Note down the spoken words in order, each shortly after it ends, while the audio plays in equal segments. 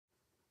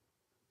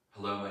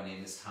Hello, my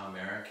name is Thom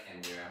Merrick,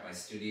 and we're at my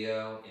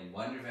studio in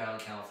Wonder Valley,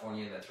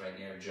 California. That's right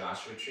near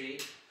Joshua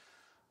Tree.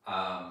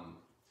 I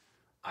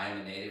am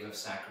a native of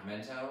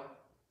Sacramento.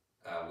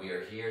 We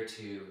are here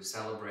to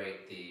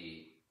celebrate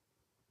the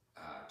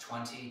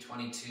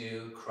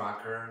 2022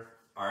 Crocker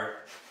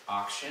Art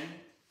Auction.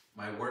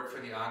 My work for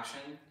the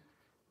auction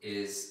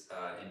is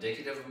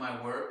indicative of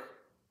my work.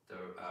 The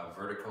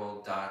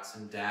vertical dots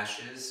and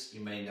dashes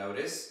you may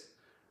notice.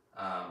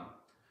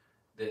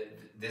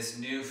 This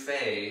new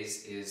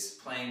phase is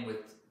playing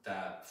with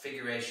the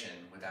figuration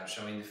without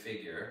showing the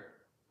figure.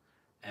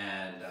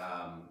 And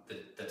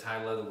the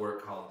title of the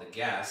work, called The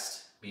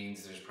Guest,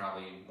 means there's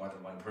probably more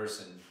than one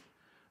person.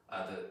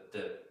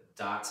 The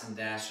dots and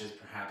dashes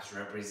perhaps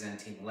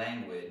representing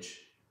language,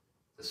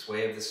 the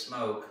sway of the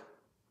smoke,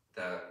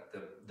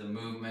 the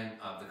movement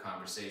of the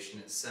conversation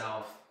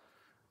itself,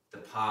 the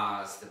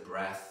pause, the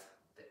breath,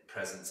 the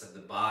presence of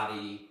the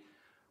body.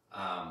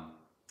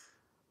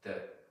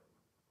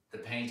 The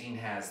painting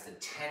has the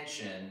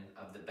tension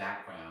of the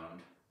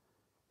background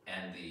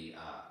and the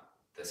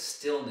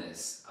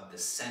stillness of the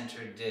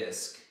center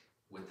disc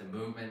with the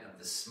movement of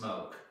the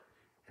smoke,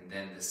 and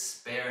then the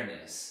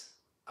spareness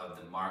of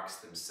the marks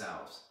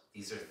themselves.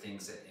 These are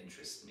things that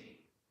interest me.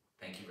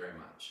 Thank you very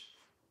much.